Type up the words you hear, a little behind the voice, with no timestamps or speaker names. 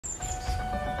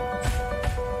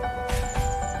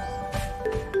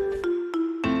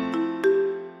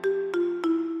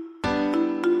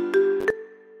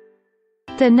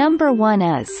The number one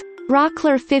is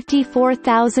Rockler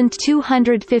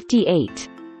 54258.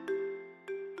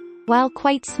 While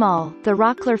quite small, the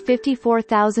Rockler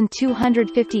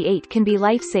 54258 can be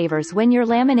lifesavers when you're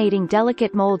laminating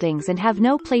delicate moldings and have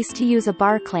no place to use a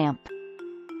bar clamp.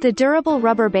 The durable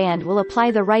rubber band will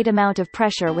apply the right amount of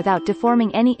pressure without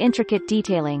deforming any intricate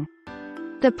detailing.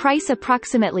 The price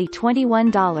approximately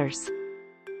 $21.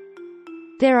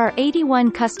 There are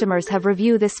 81 customers have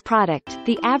reviewed this product.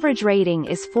 The average rating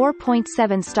is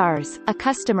 4.7 stars, a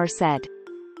customer said.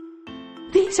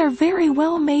 These are very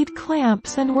well-made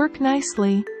clamps and work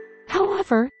nicely.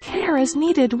 However, care is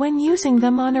needed when using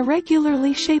them on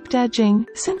irregularly shaped edging,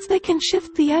 since they can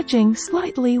shift the edging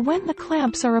slightly when the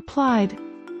clamps are applied.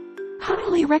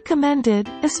 Highly recommended,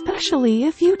 especially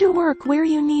if you do work where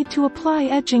you need to apply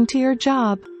edging to your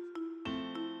job.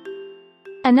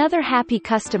 Another happy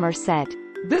customer said,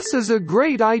 "This is a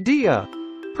great idea.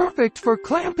 Perfect for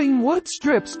clamping wood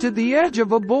strips to the edge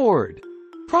of a board.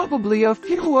 Probably a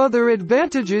few other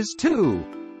advantages too.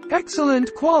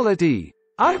 Excellent quality.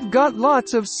 I've got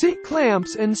lots of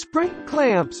C-clamps and spring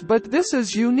clamps, but this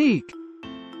is unique.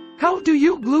 How do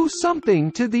you glue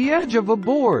something to the edge of a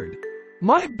board?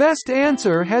 My best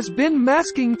answer has been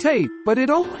masking tape, but it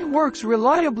only works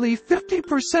reliably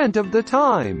 50% of the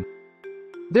time.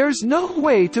 There's no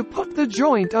way to put the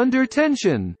joint under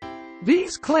tension.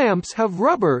 These clamps have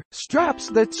rubber straps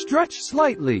that stretch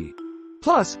slightly.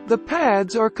 Plus, the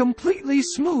pads are completely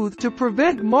smooth to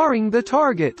prevent marring the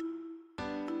target."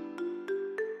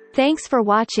 Thanks for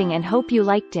watching and hope you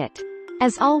liked it.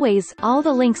 As always, all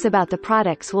the links about the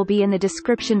products will be in the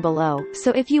description below,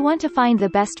 so if you want to find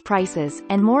the best prices,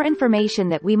 and more information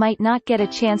that we might not get a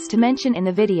chance to mention in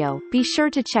the video, be sure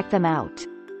to check them out.